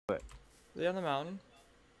They're on the mountain.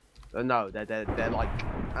 No, they're like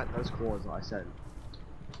at those corners that I sent.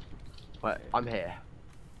 But I'm here.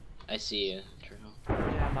 I see you, True.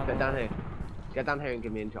 Yeah, I'm Get down here. Get down here and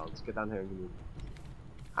give me a chance. Get down here and give me.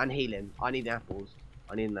 And healing. I need apples.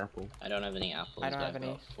 I need an apple. I don't have any apples. I don't but have I've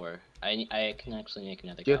any. got 4. I can actually make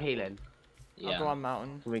another. Do you have apple. healing? Yeah. I'll go on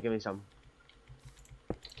mountain. Can we give me some?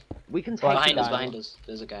 We can take Behind us, it. behind us.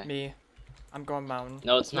 There's a guy. Me. I'm going mountain.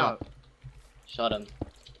 No, it's No. not. Shot him.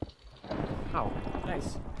 Oh,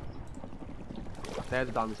 Nice. there's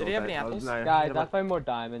the diamond. Did he have any apples? No, Guys, I find more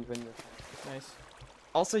diamonds when you're. Nice.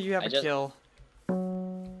 Also, you have I a just- kill.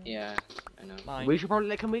 Yeah, I know. Mine. We should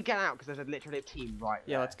probably. Can we get out? Because there's literally a team right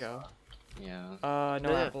there. Yeah, let's go. Yeah.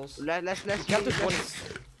 No apples. Let's Get this wooden.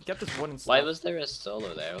 Get this wooden stuff. Why was there a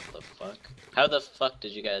solo there? What the fuck? How the fuck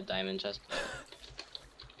did you get a diamond chest plate?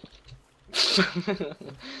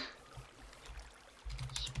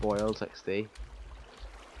 Spoiled 60.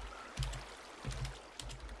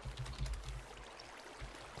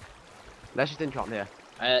 Let's just enchant here.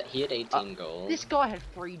 He had 18 gold. This guy had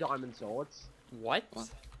 3 diamond swords. What? What?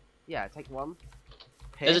 Yeah, take one.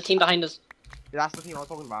 There's a team behind us. That's the team I was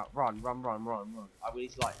talking about. Run. I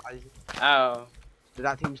need to like. Ow.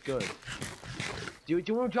 That team's good. Do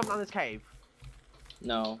you want to jump down this cave?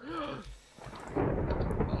 No. Oh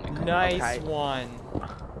my god. Nice Okay. one.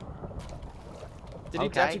 Did he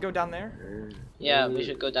Okay. actually go down there? Yeah, we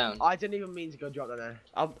should go down. I didn't even mean to go drop down there.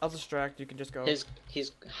 I'll distract. You can just go.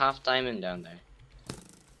 He's half diamond down there.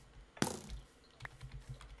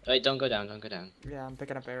 Wait, don't go down, don't go down. Yeah, I'm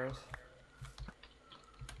picking up arrows.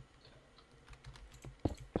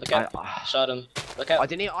 Look out. Shot him. Look out. I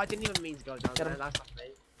didn't even mean to go down Get there. him. That's not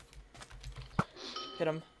me. Hit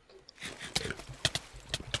him.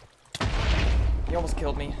 He almost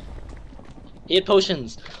killed me. He had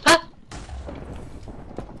potions. Ha!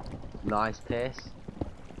 Nice piss.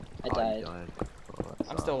 I died. Oh,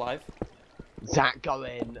 I'm still alive. Zac, go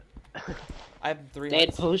in. I have 3 They had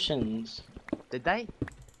hearts. potions. Did they?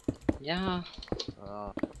 Yeah.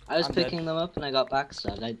 Oh. I was I'm dead. picking them up and I got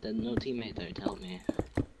backstabbed. I had no teammate there to help me.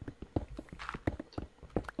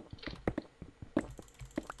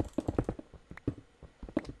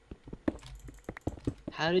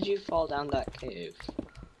 How did you fall down that cave?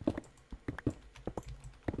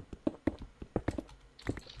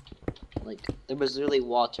 Like, there was really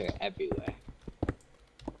water everywhere.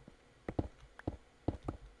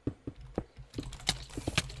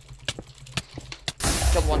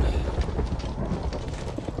 Killed one.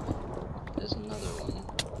 There's another one.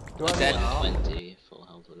 Do I Dead. know? 20 full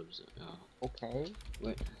health would have. Oh. Okay.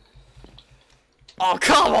 Wait. Oh,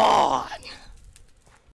 come on!